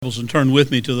And turn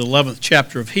with me to the 11th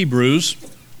chapter of Hebrews.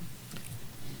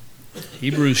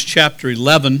 Hebrews chapter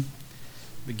 11,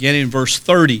 beginning in verse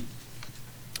 30.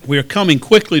 We are coming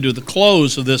quickly to the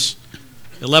close of this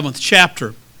 11th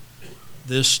chapter.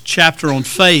 This chapter on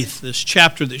faith, this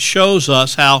chapter that shows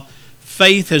us how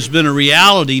faith has been a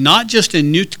reality, not just in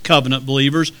New Covenant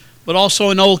believers, but also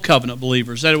in Old Covenant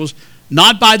believers. That it was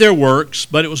not by their works,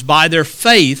 but it was by their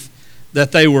faith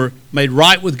that they were made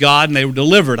right with God and they were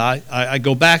delivered. I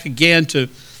go back again to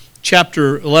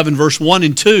chapter 11, verse 1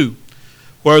 and 2,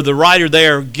 where the writer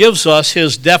there gives us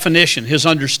his definition, his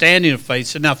understanding of faith.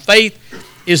 He said, now faith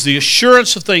is the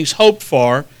assurance of things hoped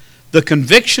for, the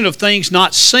conviction of things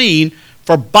not seen,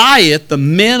 for by it the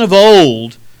men of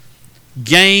old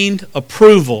gained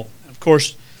approval. Of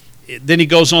course, then he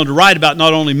goes on to write about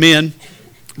not only men,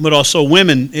 but also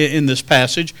women in this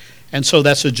passage. And so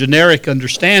that's a generic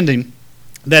understanding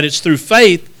that it's through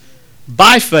faith,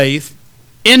 by faith,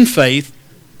 in faith,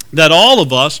 that all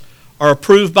of us are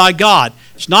approved by God.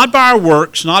 It's not by our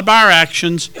works, not by our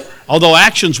actions, although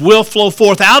actions will flow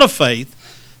forth out of faith,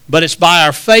 but it's by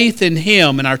our faith in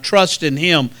Him and our trust in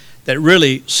Him that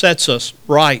really sets us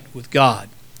right with God.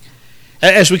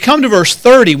 As we come to verse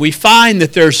 30, we find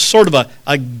that there's sort of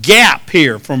a gap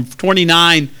here from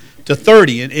 29 to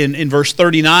 30. In verse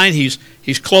 39,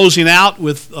 he's closing out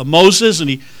with Moses, and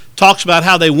he talks about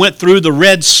how they went through the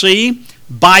Red Sea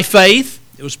by faith.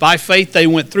 It was by faith they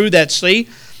went through that sea.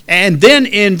 And then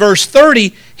in verse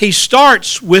 30, he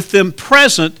starts with them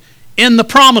present in the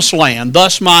Promised Land.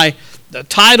 Thus my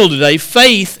title today,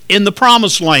 Faith in the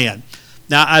Promised Land.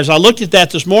 Now, as I looked at that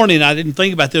this morning, I didn't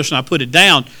think about this when I put it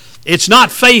down. It's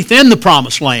not faith in the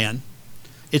Promised Land.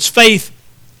 It's faith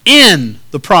in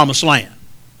the Promised Land.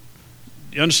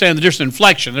 You understand the difference in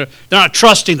inflection. They're not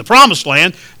trusting the Promised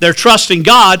Land. They're trusting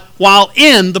God while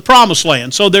in the Promised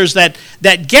Land. So there's that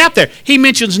gap there. He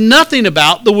mentions nothing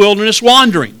about the wilderness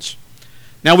wanderings.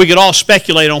 Now we could all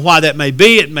speculate on why that may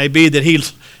be. It may be that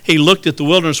he looked at the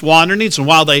wilderness wanderings, and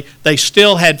while they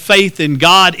still had faith in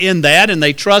God in that and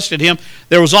they trusted Him,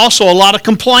 there was also a lot of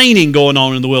complaining going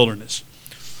on in the wilderness.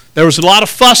 There was a lot of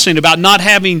fussing about not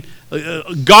having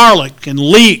garlic and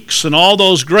leeks and all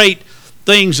those great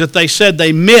things that they said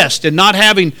they missed, and not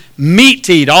having meat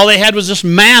to eat. All they had was this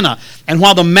manna. And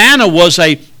while the manna was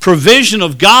a provision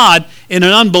of God in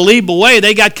an unbelievable way,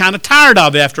 they got kind of tired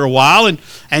of it after a while.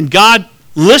 And God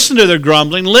listened to their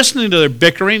grumbling, listening to their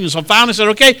bickering, and so finally said,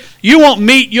 okay, you want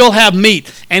meat, you'll have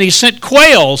meat. And He sent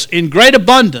quails in great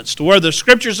abundance, to where the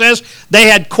Scripture says they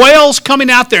had quails coming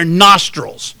out their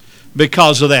nostrils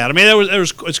because of that. I mean,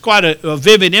 it's quite a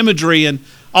vivid imagery and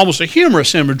almost a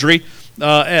humorous imagery,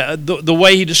 the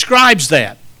way he describes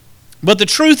that. But the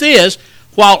truth is,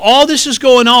 while all this is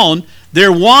going on,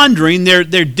 they're wandering, they're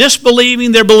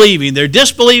disbelieving, they're believing. They're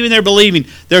disbelieving, they're believing.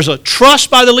 There's a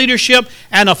trust by the leadership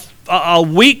and a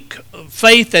weak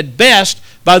faith at best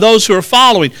by those who are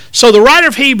following. So the writer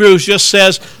of Hebrews just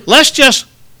says, let's just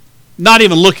not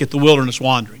even look at the wilderness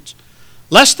wanderings.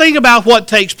 Let's think about what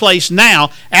takes place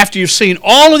now after you've seen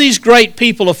all of these great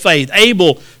people of faith.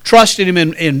 Abel trusting Him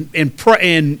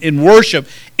in worship,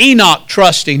 Enoch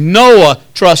trusting, Noah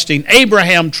trusting,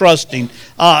 Abraham trusting,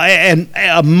 and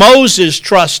Moses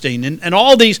trusting, and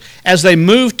all these as they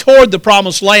move toward the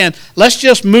Promised Land. Let's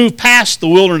just move past the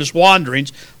wilderness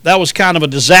wanderings. That was kind of a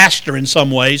disaster in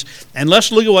some ways. And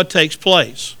let's look at what takes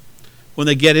place when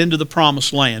they get into the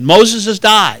Promised Land. Moses has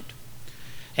died.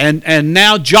 And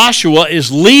now Joshua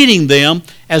is leading them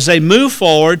as they move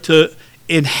forward to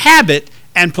inhabit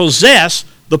and possess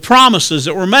the promises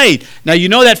that were made. Now, you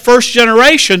know that first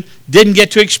generation didn't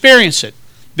get to experience it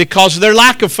because of their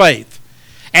lack of faith.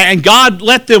 And God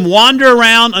let them wander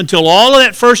around until all of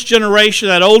that first generation,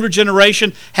 that older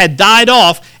generation, had died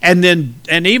off. And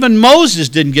even Moses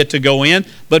didn't get to go in.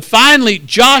 But finally,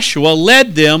 Joshua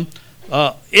led them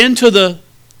into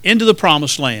the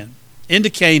Promised Land,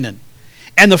 into Canaan.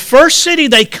 And the first city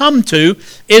they come to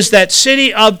is that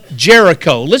city of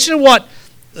Jericho. Listen to what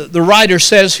the writer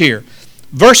says here.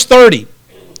 Verse 30.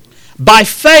 By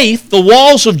faith, the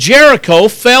walls of Jericho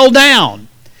fell down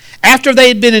after they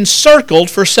had been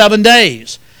encircled for 7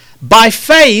 days. By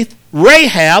faith,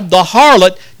 Rahab, the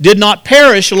harlot, did not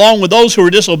perish along with those who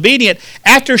were disobedient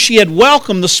after she had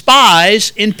welcomed the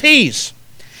spies in peace.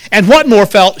 And what more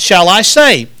shall I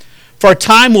say? For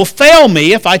time will fail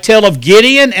me if I tell of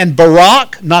Gideon and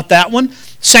Barak, not that one,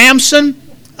 Samson,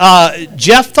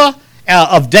 Jephthah,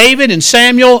 of David and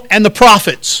Samuel, and the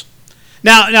prophets.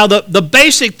 Now the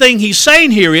basic thing he's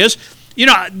saying here is,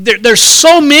 there's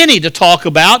so many to talk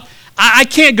about. I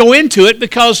can't go into it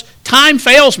because time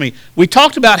fails me. We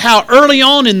talked about how early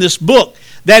on in this book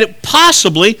that it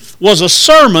possibly was a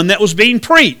sermon that was being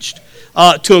preached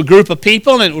to a group of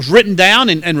people, and it was written down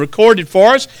and recorded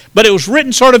for us, but it was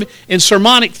written sort of in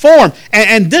sermonic form.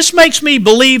 And this makes me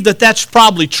believe that that's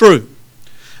probably true,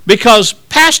 because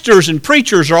pastors and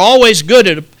preachers are always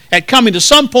good at coming to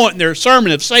some point in their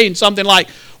sermon of saying something like,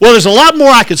 well, there's a lot more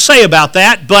I could say about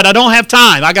that, but I don't have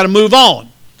time. I got to move on.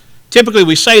 Typically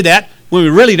we say that when we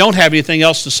really don't have anything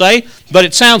else to say, but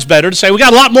it sounds better to say, we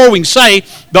got a lot more we can say,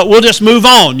 but we'll just move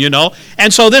on, you know.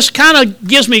 And so this kind of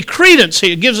gives me credence.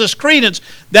 It gives us credence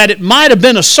that it might have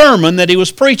been a sermon that he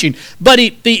was preaching. But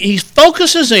he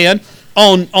focuses in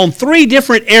on three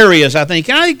different areas, I think.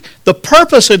 And I think the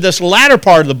purpose of this latter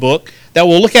part of the book that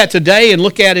we'll look at today and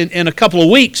look at in a couple of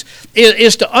weeks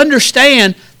is to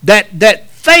understand that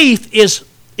faith is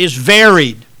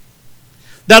varied.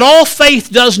 That all faith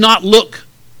does not look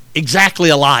exactly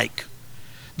alike.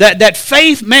 That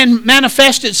faith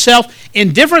manifests itself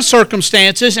in different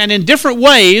circumstances and in different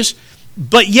ways,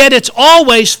 but yet it's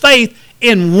always faith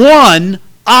in one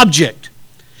object.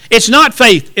 It's not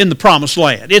faith in the promised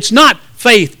land. It's not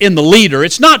faith in the leader.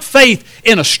 It's not faith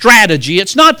in a strategy.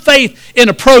 It's not faith in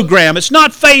a program. It's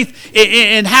not faith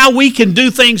in how we can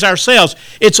do things ourselves.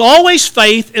 It's always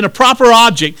faith in a proper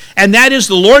object, and that is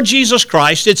the Lord Jesus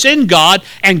Christ. It's in God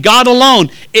and God alone.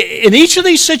 In each of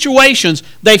these situations,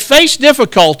 they faced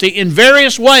difficulty in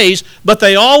various ways, but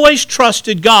they always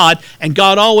trusted God, and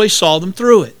God always saw them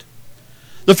through it.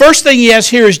 The first thing he has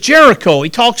here is Jericho. He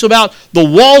talks about the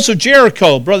walls of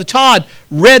Jericho. Brother Todd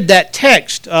read that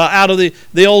text out of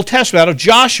the Old Testament, out of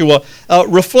Joshua,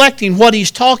 reflecting what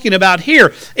he's talking about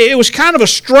here. It was kind of a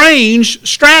strange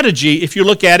strategy if you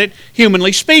look at it,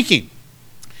 humanly speaking.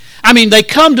 I mean, they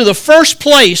come to the first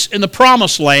place in the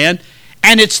Promised Land,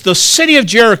 and it's the city of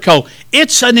Jericho.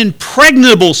 It's an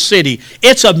impregnable city.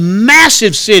 It's a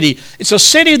massive city. It's a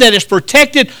city that is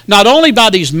protected not only by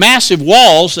these massive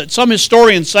walls that some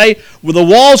historians say the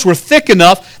walls were thick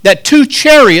enough that two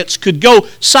chariots could go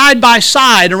side by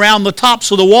side around the tops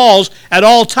of the walls at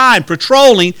all time,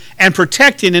 patrolling and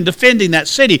protecting and defending that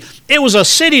city. It was a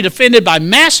city defended by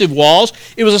massive walls.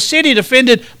 It was a city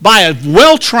defended by a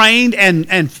well-trained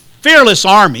and fearless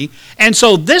army. And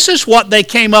so this is what they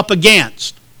came up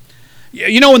against.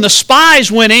 You know, when the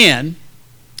spies went in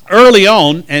early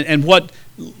on, and what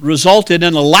resulted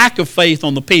in a lack of faith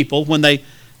on the people, when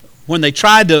they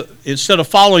tried to, instead of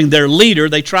following their leader,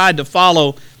 they tried to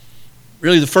follow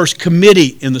really the first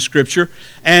committee in the Scripture,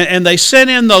 and they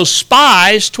sent in those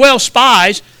spies, 12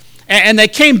 spies, and they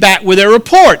came back with their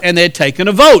report, and they had taken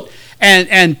a vote.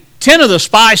 And 10 of the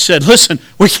spies said, listen,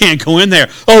 we can't go in there.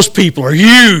 Those people are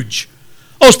huge.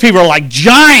 Those people are like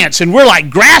giants, and we're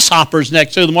like grasshoppers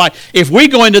next to them. Why? If we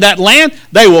go into that land,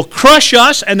 they will crush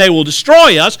us and they will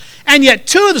destroy us. And yet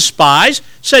 2 of the spies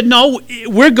said, no,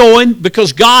 we're going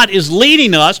because God is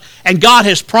leading us, and God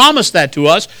has promised that to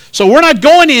us. So we're not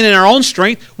going in our own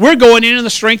strength. We're going in the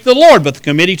strength of the Lord. But the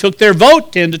committee took their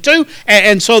vote 10-2,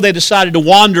 and so they decided to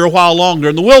wander a while longer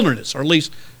in the wilderness, or at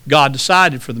least God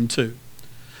decided for them to.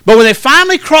 But when they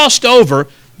finally crossed over,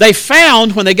 they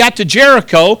found, when they got to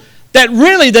Jericho, that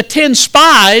really the 10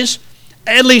 spies,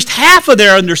 at least half of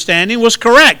their understanding was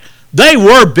correct. They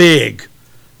were big.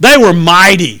 They were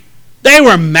mighty. They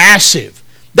were massive.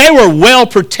 They were well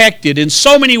protected in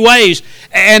so many ways.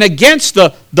 And against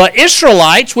the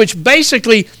Israelites, which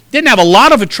basically didn't have a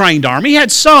lot of a trained army,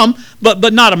 had some,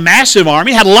 but not a massive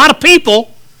army, had a lot of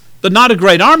people, but not a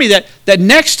great army, that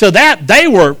next to that, they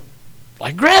were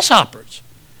like grasshoppers.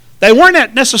 They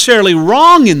weren't necessarily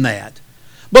wrong in that.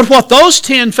 But what those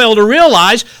 10 failed to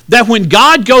realize, that when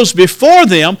God goes before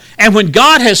them, and when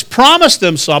God has promised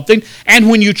them something, and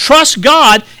when you trust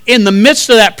God in the midst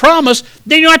of that promise,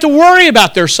 then you don't have to worry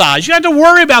about their size. You don't have to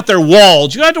worry about their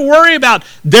walls. You don't have to worry about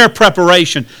their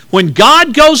preparation. When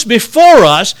God goes before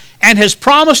us and has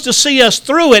promised to see us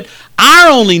through it, our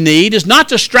only need is not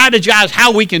to strategize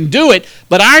how we can do it,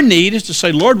 but our need is to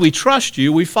say, Lord, we trust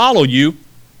you, we follow you,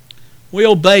 we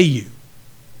obey you.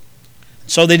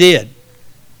 So they did.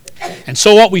 And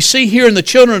so what we see here in the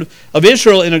children of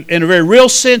Israel, in a very real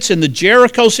sense in the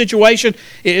Jericho situation,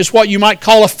 is what you might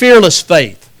call a fearless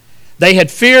faith. They had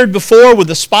feared before with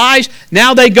the spies.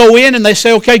 Now they go in and they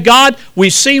say, okay, God,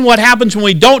 we've seen what happens when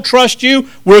we don't trust you.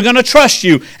 We're going to trust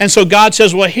you. And so God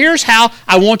says, well, here's how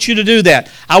I want you to do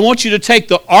that. I want you to take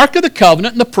the Ark of the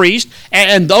Covenant and the priest,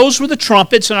 and those were the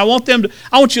trumpets, and I want them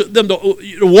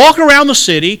to walk around the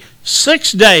city,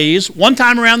 6 days, one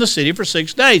time around the city for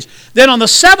 6 days. Then on the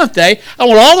seventh day, I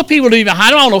want all the people to be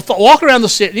behind them. I want to walk around the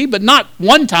city, but not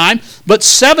one time, but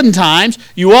 7 times.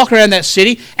 You walk around that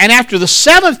city, and after the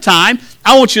 7th time,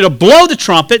 I want you to blow the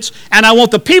trumpets, and I want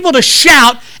the people to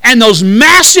shout, and those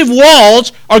massive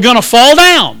walls are going to fall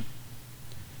down.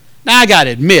 Now, I got to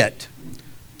admit,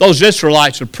 those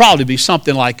Israelites would probably be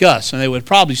something like us, and they would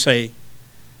probably say,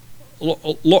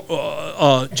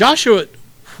 Joshua,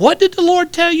 what did the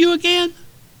Lord tell you again?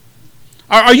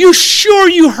 Are you sure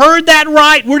you heard that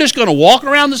right? We're just going to walk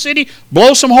around the city,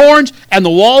 blow some horns, and the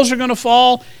walls are going to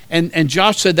fall? And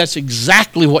Josh said that's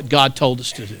exactly what God told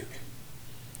us to do.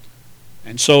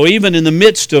 And so even in the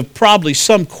midst of probably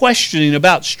some questioning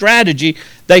about strategy,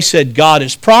 they said God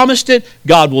has promised it,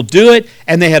 God will do it,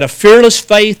 and they had a fearless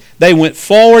faith. They went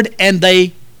forward and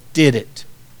they did it.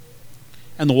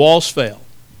 And the walls fell.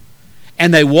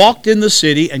 And they walked in the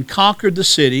city and conquered the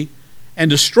city and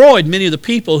destroyed many of the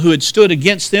people who had stood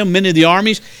against them, many of the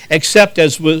armies, except,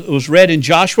 as was read in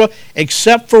Joshua,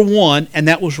 except for one, and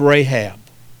that was Rahab.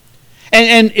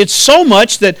 And it's so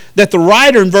much that the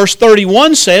writer in verse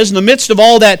 31 says, in the midst of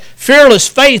all that fearless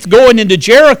faith going into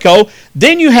Jericho,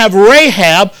 then you have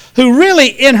Rahab, who really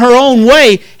in her own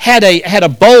way had a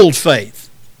bold faith.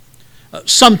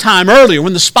 Sometime earlier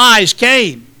when the spies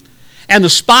came, and the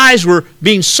spies were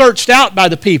being searched out by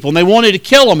the people, and they wanted to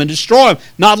kill them and destroy them,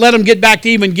 not let them get back to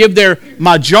even give their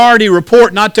majority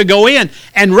report not to go in.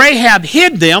 And Rahab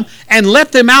hid them and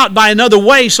let them out by another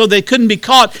way so they couldn't be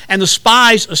caught, and the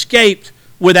spies escaped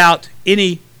without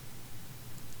any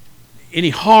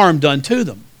harm done to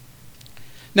them.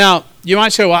 Now, you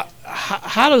might say, well,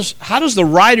 how does the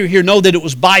writer here know that it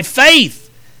was by faith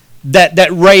that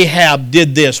Rahab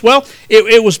did this? Well,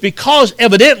 it was because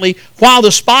evidently while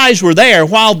the spies were there,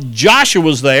 while Joshua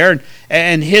was there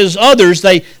and his others,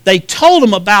 they told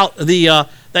them about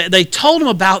they told them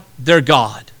about their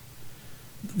God.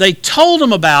 They told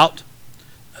them about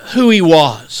who He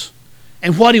was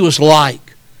and what He was like.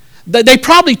 They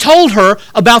probably told her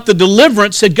about the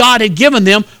deliverance that God had given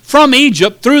them from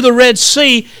Egypt through the Red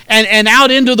Sea and out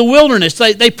into the wilderness.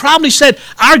 They probably said,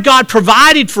 our God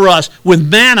provided for us with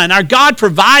manna, and our God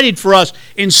provided for us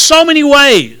in so many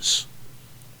ways,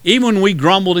 even when we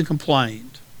grumbled and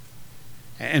complained.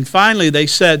 And finally they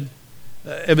said,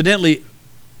 evidently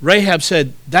Rahab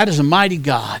said, that is a mighty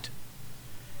God.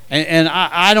 And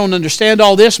I don't understand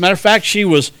all this. Matter of fact, she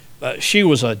was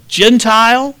a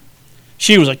Gentile.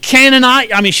 She was a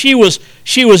Canaanite. I mean, she was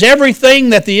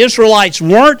everything that the Israelites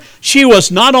weren't. She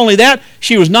was not only that,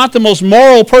 she was not the most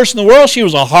moral person in the world. She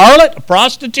was a harlot, a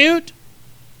prostitute.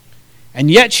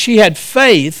 And yet she had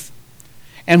faith.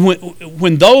 And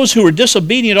when those who were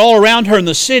disobedient all around her in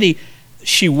the city,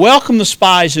 she welcomed the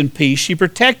spies in peace. She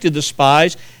protected the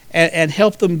spies and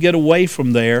helped them get away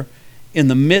from there in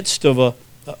the midst of a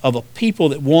people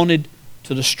that wanted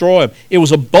to destroy them. It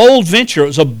was a bold venture.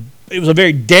 It was a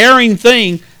very daring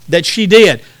thing that she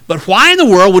did. But why in the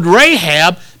world would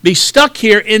Rahab be stuck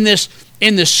here in this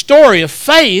story of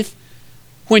faith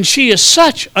when she is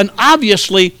such an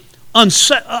obviously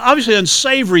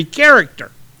unsavory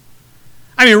character?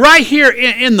 I mean, right here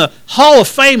in the Hall of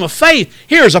Fame of faith,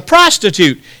 here's a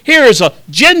prostitute, here's a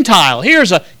Gentile,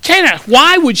 here's a Canaanite.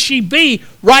 Why would she be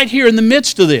right here in the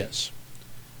midst of this?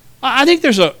 I think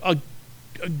there's a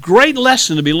great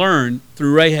lesson to be learned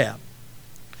through Rahab.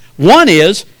 One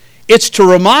is, it's to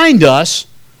remind us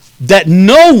that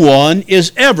no one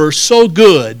is ever so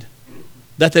good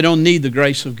that they don't need the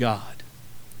grace of God.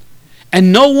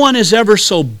 And no one is ever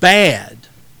so bad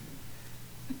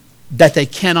that they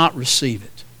cannot receive it.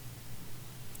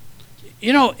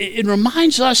 You know, it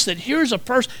reminds us that here's a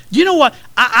person. Do you know what?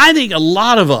 I think a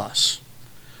lot of us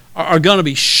are going to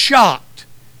be shocked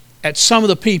at some of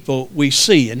the people we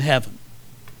see in heaven.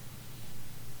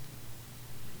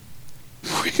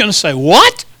 We're going to say,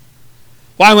 what?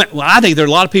 Well, I think there are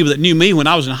a lot of people that knew me when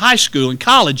I was in high school and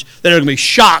college that are going to be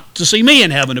shocked to see me in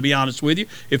heaven, to be honest with you,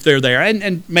 if they're there.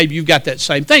 And maybe you've got that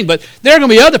same thing. But there are going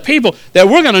to be other people that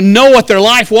we're going to know what their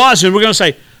life was, and we're going to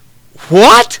say,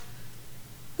 what?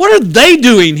 What are they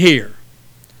doing here?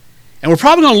 And we're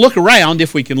probably going to look around,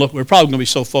 if we can look. We're probably going to be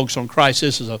so focused on Christ.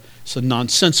 This is a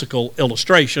nonsensical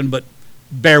illustration, but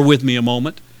bear with me a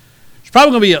moment. There's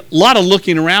probably going to be a lot of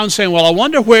looking around saying, well, I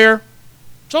wonder where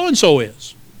so-and-so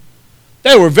is.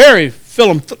 They were very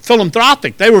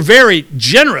philanthropic. They were very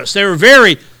generous. They were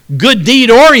very good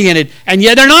deed-oriented, and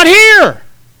yet they're not here.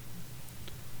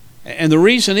 And the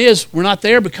reason is we're not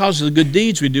there because of the good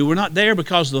deeds we do. We're not there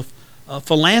because of the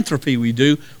philanthropy we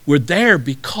do. We're there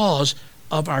because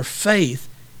of our faith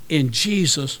in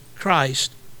Jesus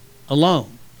Christ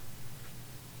alone.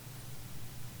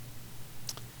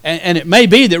 And it may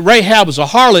be that Rahab was a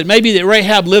harlot. It may be that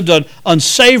Rahab lived an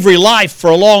unsavory life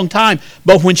for a long time.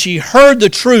 But when she heard the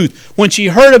truth, when she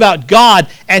heard about God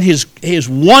and His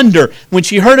wonder, when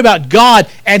she heard about God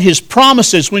and His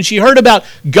promises, when she heard about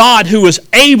God who was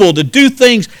able to do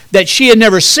things that she had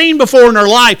never seen before in her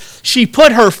life, she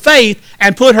put her faith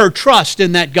and put her trust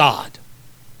in that God.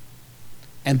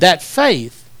 And that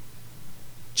faith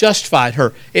justified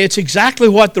her. It's exactly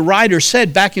what the writer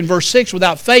said back in verse 6.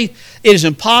 Without faith, it is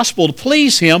impossible to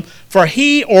please Him, for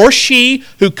he or she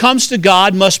who comes to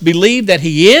God must believe that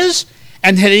He is,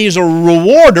 and that He is a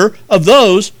rewarder of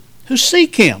those who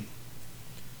seek Him.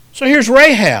 So here's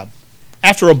Rahab.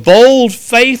 After a bold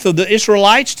faith of the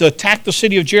Israelites to attack the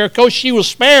city of Jericho, she was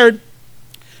spared,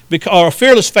 or a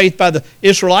fearless faith by the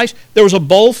Israelites. There was a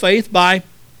bold faith by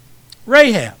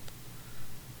Rahab,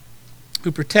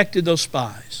 who protected those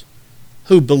spies,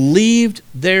 who believed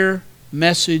their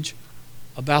message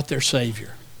about their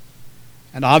Savior,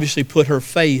 and obviously put her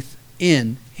faith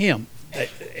in Him.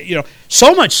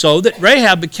 So much so that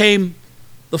Rahab became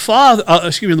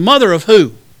the mother of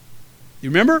who? You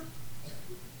remember?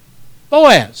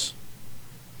 Boaz,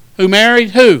 who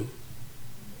married who?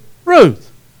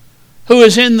 Ruth,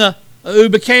 who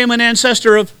became an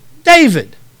ancestor of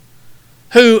David,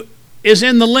 who is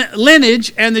in the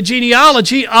lineage and the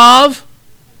genealogy of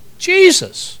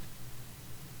Jesus.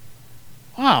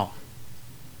 Wow.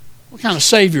 What kind of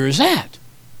Savior is that?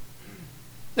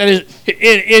 That is,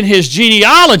 in His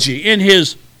genealogy, in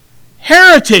His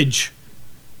heritage,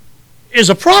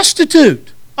 is a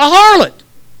prostitute, a harlot.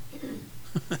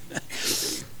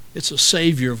 It's a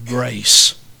Savior of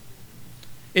grace.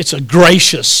 It's a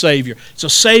gracious Savior. It's a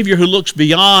Savior who looks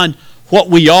beyond what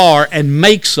we are and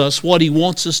makes us what He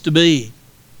wants us to be.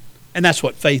 And that's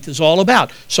what faith is all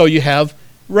about. So you have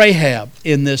Rahab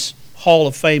in this hall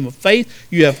of fame of faith.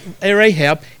 You have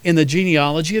Rahab in the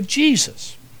genealogy of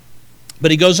Jesus.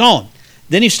 But he goes on.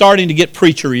 Then he's starting to get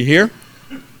preachery here.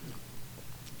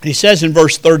 He says in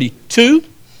verse 32,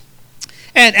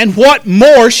 And what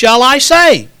more shall I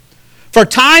say? For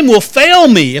time will fail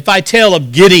me if I tell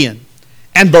of Gideon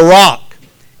and Barak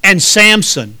and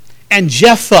Samson and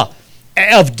Jephthah,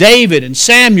 of David and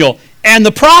Samuel and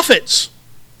the prophets.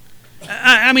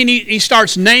 I mean, he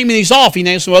starts naming these off. He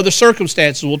names some other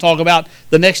circumstances we'll talk about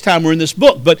the next time we're in this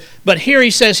book. But here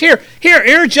he says, here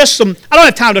are just some, I don't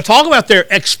have time to talk about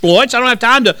their exploits. I don't have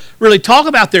time to really talk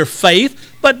about their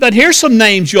faith. But here's some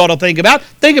names you ought to think about.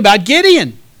 Think about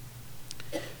Gideon.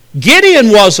 Gideon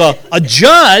was a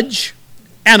judge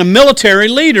and a military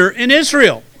leader in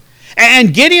Israel.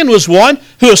 And Gideon was one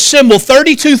who assembled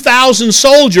 32,000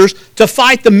 soldiers to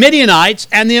fight the Midianites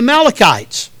and the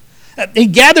Amalekites. He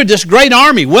gathered this great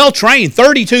army, well-trained,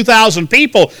 32,000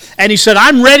 people, and he said,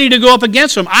 I'm ready to go up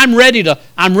against them. I'm ready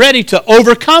to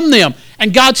overcome them.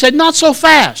 And God said, not so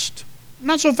fast.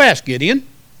 Not so fast, Gideon.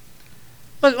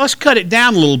 Let's cut it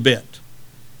down a little bit.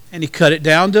 And he cut it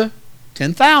down to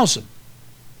 10,000.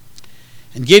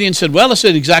 And Gideon said, well, this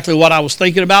is exactly what I was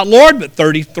thinking about, Lord, but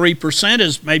 33%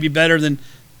 is maybe better than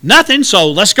nothing,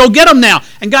 so let's go get them now.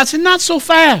 And God said, not so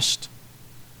fast.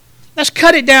 Let's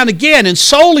cut it down again, and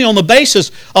solely on the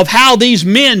basis of how these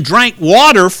men drank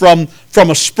water from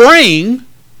a spring,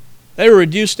 they were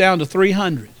reduced down to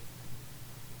 300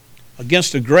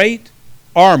 against a great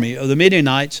army of the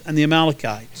Midianites and the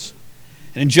Amalekites.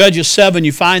 And in Judges 7,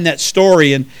 you find that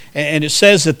story, and it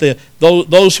says that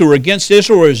those who were against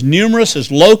Israel were as numerous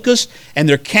as locusts, and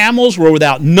their camels were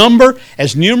without number,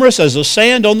 as numerous as the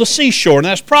sand on the seashore. And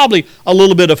that's probably a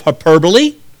little bit of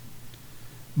hyperbole,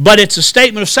 but it's a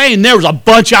statement of saying there was a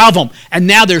bunch of them, and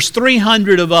now there's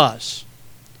 300 of us.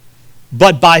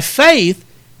 But by faith,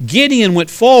 Gideon went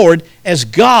forward as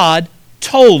God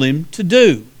told him to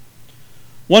do.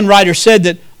 One writer said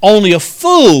that only a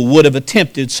fool would have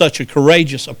attempted such a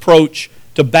courageous approach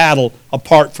to battle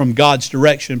apart from God's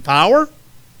direction and power.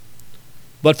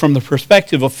 But from the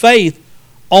perspective of faith,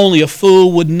 only a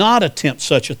fool would not attempt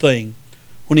such a thing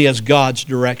when he has God's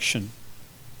direction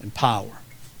and power.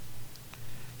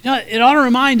 You know, it ought to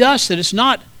remind us that it's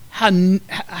not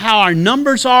how our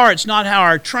numbers are, it's not how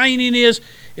our training is,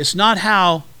 it's not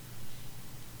how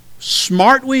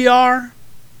smart we are,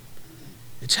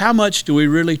 it's how much do we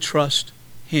really trust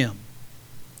Him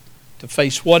to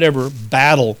face whatever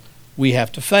battle we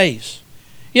have to face.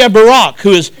 You have Barak,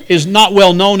 who is not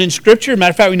well known in Scripture. Matter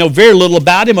of fact, we know very little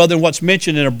about him other than what's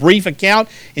mentioned in a brief account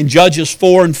in Judges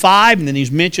 4 and 5, and then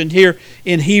he's mentioned here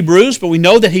in Hebrews. But we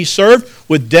know that he served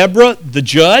with Deborah, the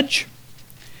judge,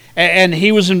 and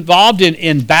he was involved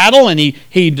in battle, and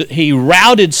he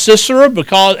routed Sisera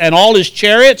and all his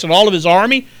chariots and all of his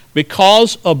army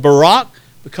because of Barak,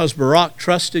 because Barak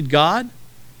trusted God.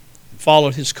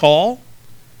 followed his call.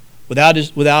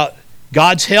 Without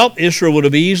God's help, Israel would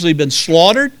have easily been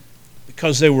slaughtered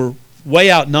because they were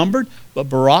way outnumbered. But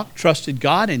Barak trusted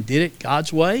God and did it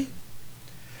God's way.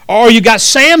 Or you got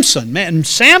Samson. Man,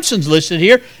 Samson's listed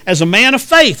here as a man of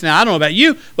faith. Now, I don't know about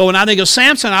you, but when I think of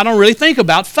Samson, I don't really think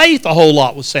about faith a whole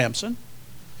lot with Samson.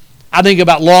 I think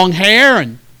about long hair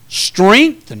and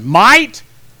strength and might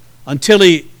until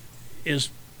he is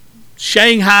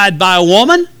shanghaied by a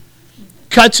woman,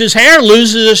 cuts his hair,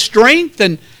 loses his strength,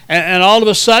 and all of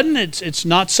a sudden it's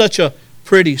not such a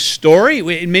pretty story.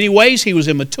 In many ways, he was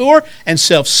immature and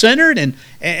self-centered,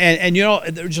 and you know,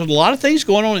 there's a lot of things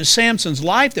going on in Samson's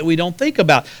life that we don't think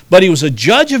about. But he was a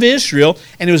judge of Israel,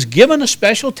 and he was given a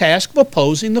special task of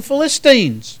opposing the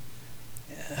Philistines,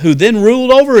 who then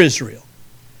ruled over Israel.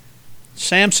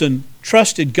 Samson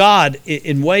trusted God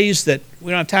in ways that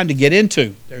we don't have time to get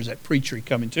into. There's that preacher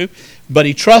coming to. But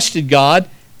he trusted God,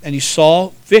 and he saw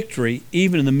victory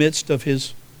even in the midst of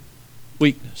his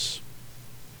weakness.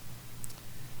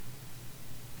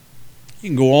 You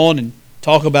can go on and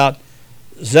talk about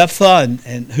Jephthah,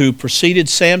 and who preceded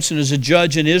Samson as a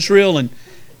judge in Israel, and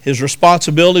his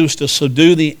responsibility was to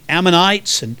subdue the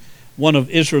Ammonites, and one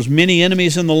of Israel's many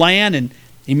enemies in the land. And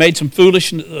he made some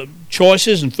foolish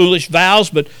choices and foolish vows,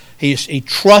 but he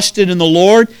trusted in the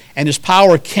Lord, and his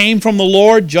power came from the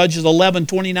Lord. Judges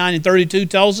 11:29 and 32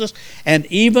 tells us. And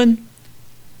even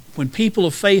when people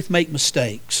of faith make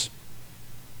mistakes,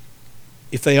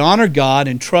 if they honor God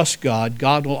and trust God,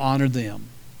 God will honor them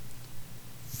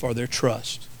for their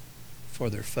trust, for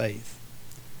their faith.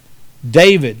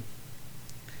 David.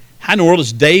 How in the world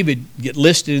does David get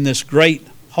listed in this great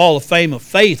hall of fame of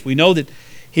faith? We know that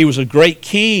he was a great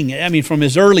king. I mean, from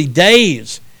his early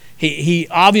days, he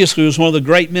obviously was one of the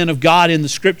great men of God in the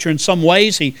Scripture in some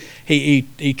ways.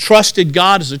 He trusted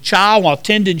God as a child while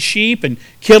tending sheep and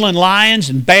killing lions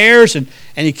and bears. And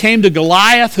he came to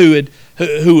Goliath,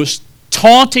 who was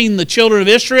taunting the children of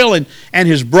Israel, and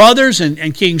his brothers,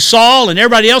 and King Saul and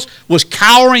everybody else was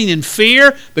cowering in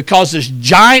fear because this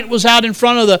giant was out in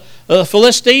front of the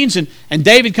Philistines. And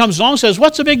David comes along and says,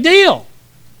 "What's the big deal?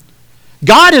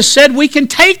 God has said we can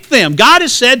take them. God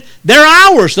has said they're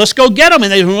ours. Let's go get them."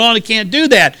 And they really can't do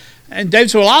that. And David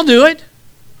said, "Well, I'll do it.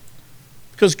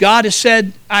 Because God has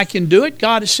said I can do it.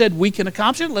 God has said we can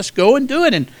accomplish it. Let's go and do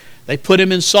it." And they put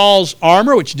him in Saul's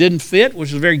armor, which didn't fit,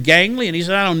 which was very gangly. And he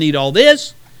said, "I don't need all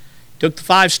this." Took the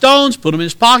 5 stones, put them in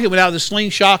his pocket, went out with a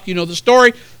slingshot. You know the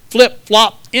story. Flip,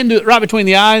 flop, into it right between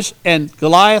the eyes. And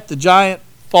Goliath, the giant,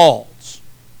 falls.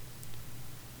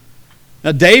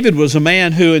 Now, David was a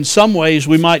man who, in some ways,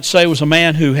 we might say was a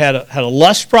man who had a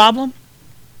lust problem,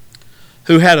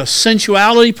 who had a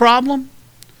sensuality problem,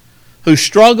 who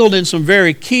struggled in some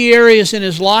very key areas in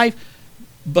his life.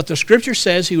 But the Scripture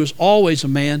says he was always a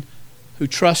man who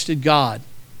trusted God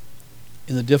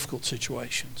in the difficult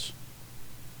situations.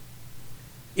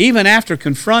 Even after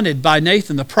confronted by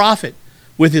Nathan the prophet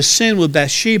with his sin with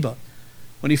Bathsheba,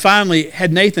 when he finally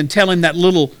had Nathan tell him that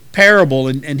little parable,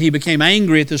 and he became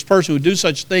angry at this person who would do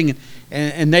such a thing,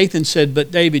 and Nathan said, "But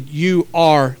David, you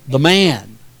are the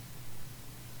man."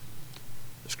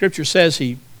 The Scripture says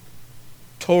he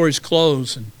tore his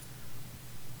clothes, and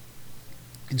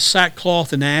in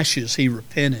sackcloth and ashes he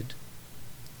repented,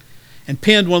 and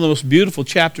penned one of the most beautiful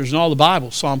chapters in all the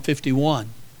Bible, Psalm 51.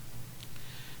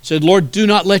 He said, "Lord, do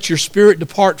not let your Spirit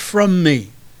depart from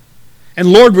me.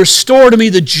 And Lord, restore to me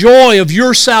the joy of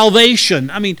your salvation."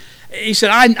 I mean, he said,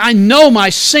 I know my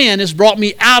sin has brought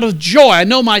me out of joy. I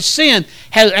know my sin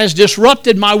has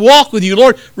disrupted my walk with you.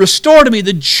 Lord, restore to me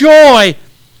the joy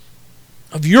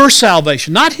of your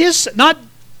salvation.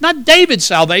 Not David's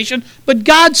salvation, but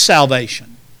God's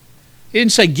salvation. He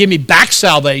didn't say, "Give me back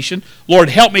salvation. Lord,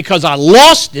 help me because I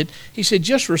lost it." He said,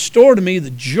 "Just restore to me the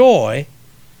joy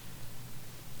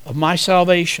of my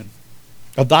salvation,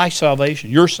 of thy salvation,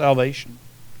 your salvation."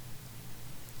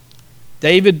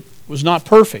 David was not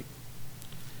perfect,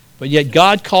 but yet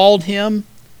God called him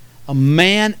a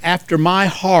man after my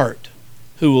heart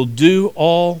who will do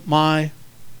all my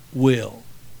will.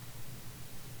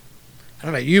 I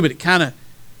don't know about you, but it kind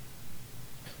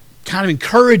of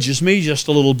encourages me just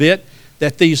a little bit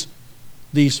that these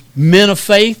men of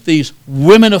faith, these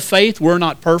women of faith, were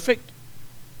not perfect.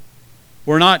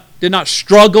 Did not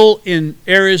struggle in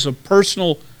areas of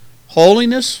personal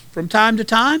holiness from time to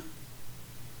time.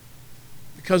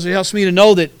 Because it helps me to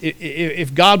know that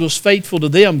if God was faithful to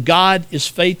them, God is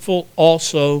faithful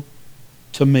also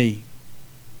to me.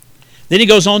 Then he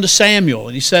goes on to Samuel,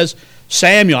 and he says,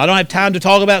 Samuel, I don't have time to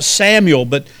talk about Samuel,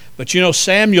 but you know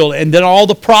Samuel, and then all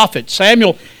the prophets.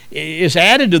 Samuel is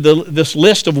added to this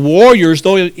list of warriors,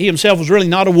 though he himself was really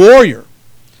not a warrior.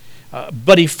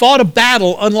 But he fought a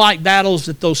battle unlike battles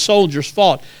that those soldiers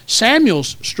fought.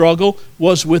 Samuel's struggle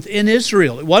was within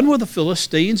Israel. It wasn't with the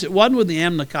Philistines. It wasn't with the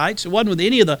Amalekites. It wasn't with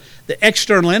any of the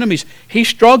external enemies. He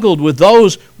struggled with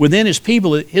those within his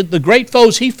people. The great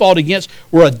foes he fought against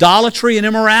were idolatry and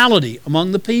immorality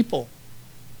among the people.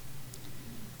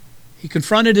 He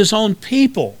confronted his own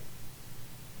people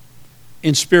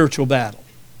in spiritual battle.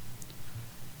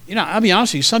 You know, I'll be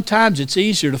honest with you, sometimes it's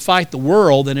easier to fight the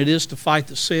world than it is to fight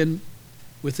the sin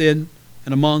within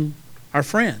and among our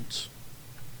friends.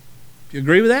 Do you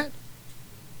agree with that?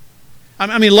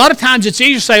 I mean, a lot of times it's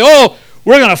easier to say, oh,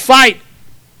 we're going to fight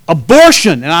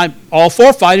abortion, and I'm all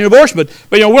for fighting abortion, but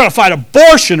you know, we're going to fight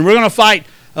abortion, we're going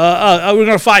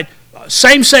to fight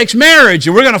same-sex marriage,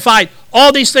 and we're going to fight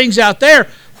all these things out there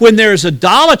when there's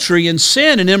idolatry and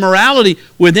sin and immorality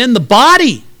within the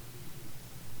body.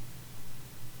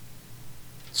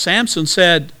 Samson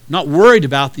said, not worried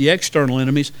about the external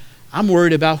enemies, I'm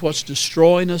worried about what's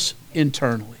destroying us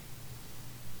internally.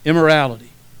 Immorality.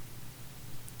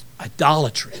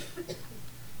 Idolatry.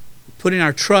 Putting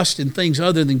our trust in things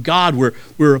other than God. We're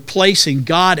replacing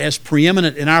God as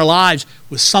preeminent in our lives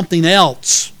with something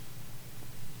else.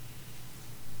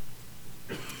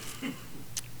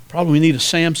 Probably we need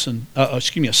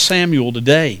a Samuel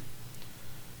today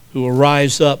who will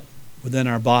rise up within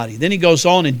our body. Then he goes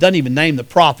on and doesn't even name the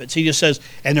prophets. He just says,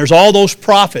 and there's all those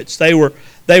prophets. They were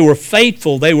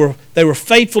faithful. They were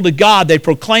faithful to God. They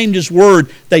proclaimed His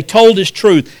word. They told His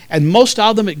truth. And most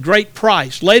of them at great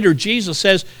price. Later, Jesus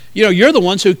says, you know, you're the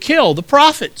ones who killed the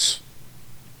prophets.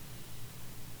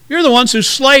 You're the ones who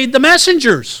slayed the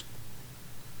messengers.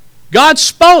 God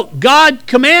spoke. God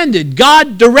commanded.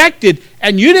 God directed.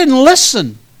 And you didn't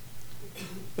listen.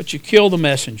 But you killed the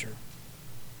messenger.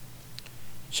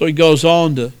 So he goes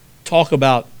on to talk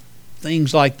about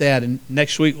things like that. And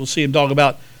next week we'll see him talk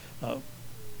about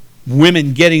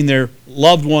women getting their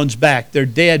loved ones back, their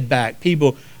dead back,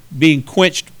 people being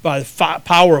quenched by the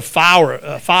power of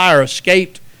fire,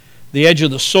 escaped the edge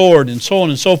of the sword, and so on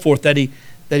and so forth, that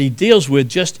he deals with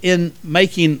just in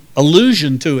making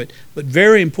allusion to it. But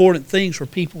very important things where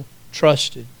people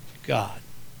trusted God.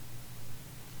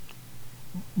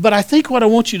 But I think what I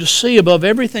want you to see above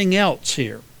everything else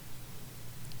here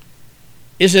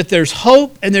is that there's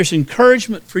hope and there's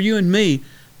encouragement for you and me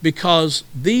because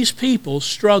these people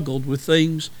struggled with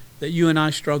things that you and I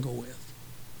struggle with.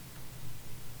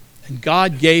 And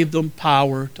God gave them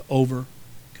power to overcome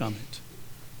it.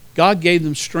 God gave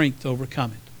them strength to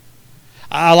overcome it.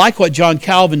 I like what John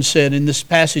Calvin said in this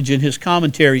passage in his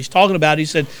commentary. He's talking about, he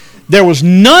said, there was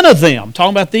none of them,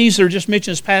 talking about these that are just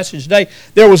mentioned in this passage today,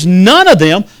 there was none of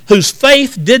them whose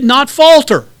faith did not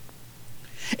falter.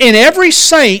 In every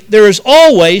saint there is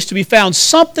always to be found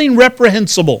something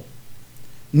reprehensible.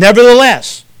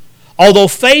 Nevertheless, although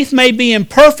faith may be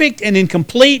imperfect and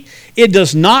incomplete, it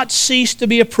does not cease to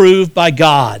be approved by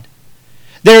God.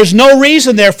 There is no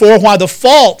reason, therefore, why the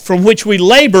fault from which we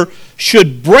labor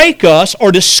should break us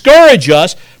or discourage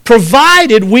us,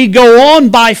 provided we go on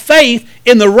by faith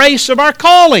in the race of our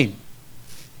calling.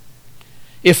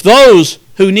 If those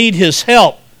who need His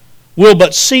help will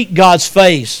but seek God's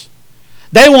face,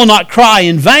 they will not cry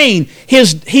in vain.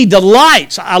 He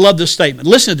delights. I love this statement.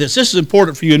 Listen to this. This is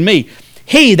important for you and me.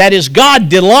 He, that is God,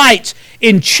 delights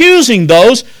in choosing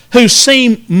those who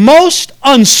seem most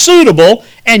unsuitable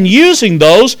and using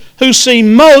those who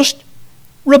seem most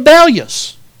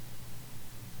rebellious.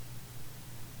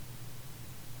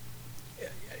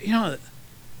 You know,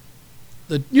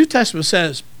 the New Testament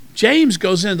says, James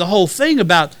goes into the whole thing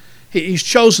about he's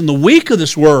chosen the weak of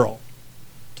this world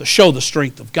to show the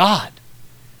strength of God.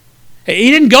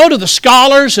 He didn't go to the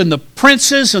scholars and the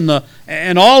princes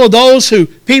and all of those who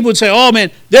people would say, oh man,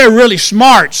 they're really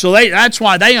smart, so that's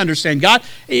why they understand God.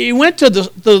 He went to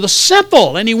the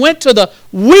simple, and he went to the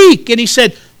weak, and he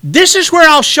said, this is where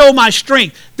I'll show my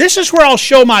strength. This is where I'll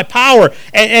show my power.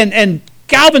 And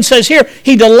Calvin says here,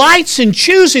 he delights in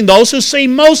choosing those who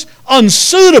seem most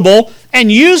unsuitable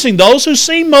and using those who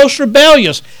seem most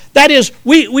rebellious. That is,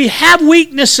 we have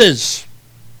weaknesses.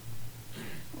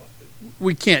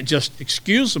 We can't just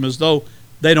excuse them as though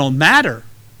they don't matter.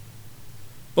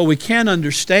 But we can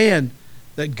understand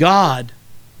that God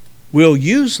will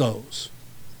use those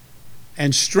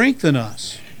and strengthen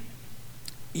us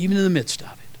even in the midst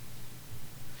of it.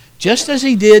 Just as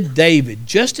He did David,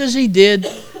 just as He did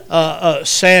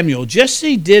Samuel, just as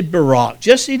He did Barak,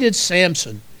 just as He did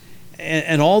Samson,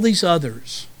 and all these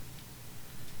others.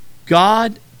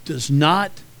 God does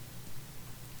not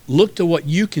look to what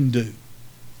you can do,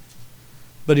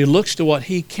 but He looks to what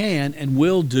He can and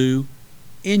will do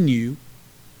in you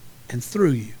and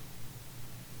through you.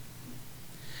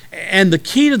 And the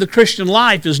key to the Christian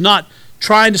life is not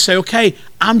trying to say, okay,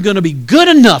 I'm going to be good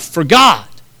enough for God.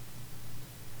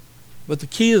 But the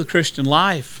key to the Christian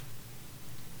life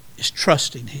is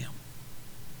trusting Him.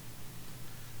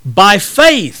 By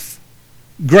faith,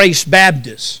 Grace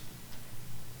Baptist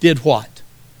did what?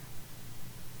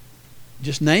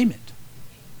 Just name it.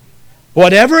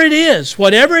 Whatever it is,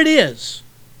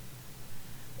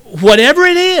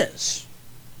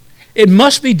 it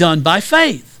must be done by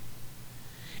faith.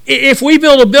 If we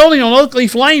build a building on Oak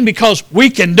Leaf Lane because we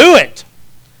can do it,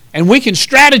 and we can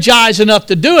strategize enough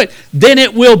to do it, then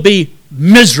it will be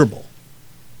miserable.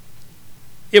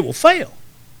 It will fail.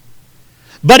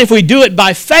 But if we do it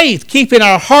by faith, keeping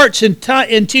our hearts in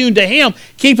tune to Him,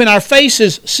 keeping our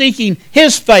faces seeking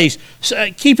His face,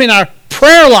 keeping our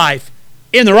prayer life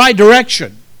in the right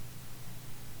direction,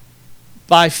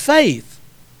 by faith,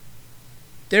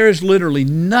 there is literally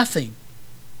nothing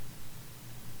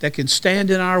that can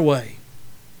stand in our way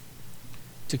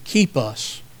to keep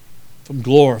us from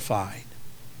glorifying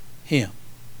Him.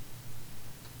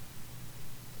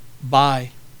 By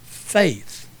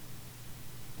faith.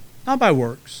 Not by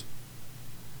works.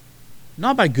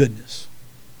 Not by goodness.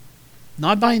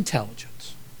 Not by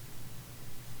intelligence.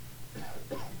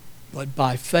 But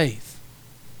by faith.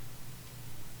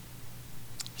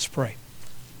 Let's pray.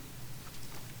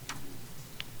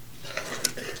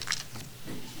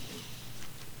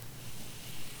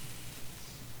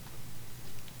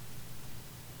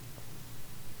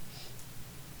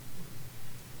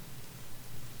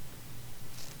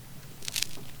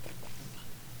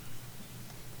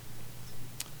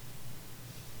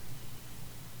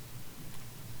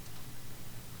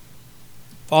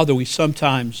 Father, we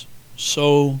sometimes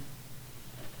so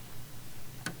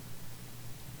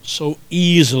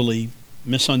easily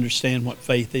misunderstand what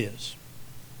faith is.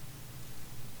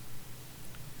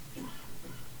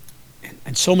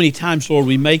 And so many times, Lord,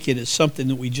 we make it as something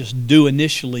that we just do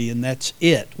initially, and that's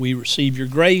it. We receive your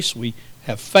grace, we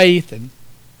have faith, and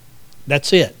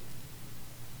that's it.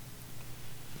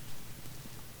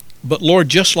 But Lord,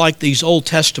 just like these Old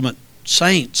Testament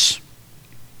saints,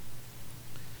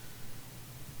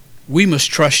 we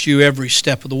must trust you every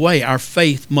step of the way. Our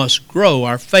faith must grow.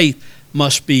 Our faith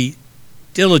must be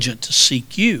diligent to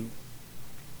seek you.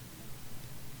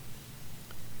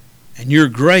 And your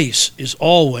grace is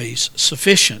always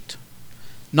sufficient,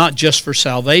 not just for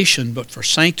salvation, but for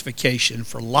sanctification,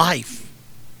 for life.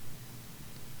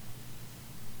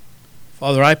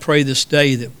 Father, I pray this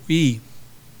day that we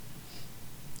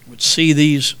would see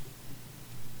these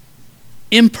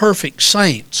imperfect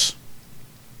saints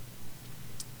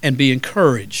and be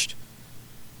encouraged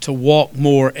to walk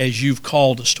more as you've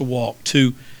called us to walk,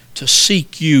 to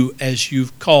seek you as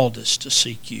you've called us to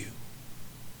seek you,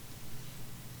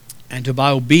 and to,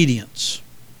 by obedience,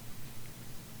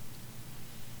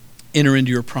 enter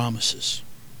into your promises.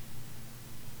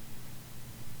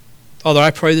 Father,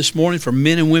 I pray this morning for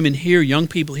men and women here, young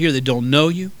people here that don't know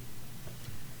you.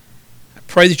 I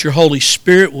pray that your Holy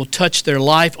Spirit will touch their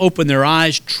life, open their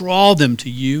eyes, draw them to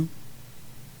you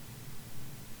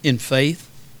in faith.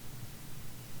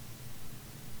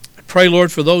 I pray,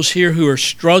 Lord, for those here who are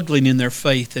struggling in their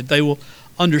faith, that they will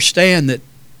understand that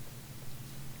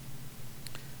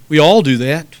we all do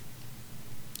that.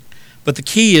 But the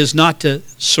key is not to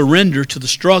surrender to the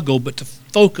struggle, but to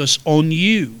focus on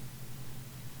you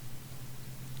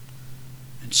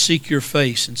and seek your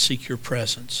face and seek your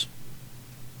presence.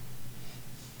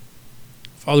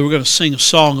 Father, we're going to sing a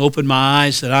song, Open My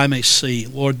Eyes That I May See.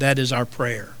 Lord, that is our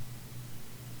prayer.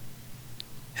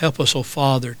 Help us, O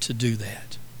Father, to do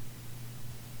that.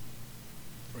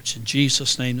 For it's in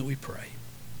Jesus' name that we pray.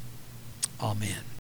 Amen.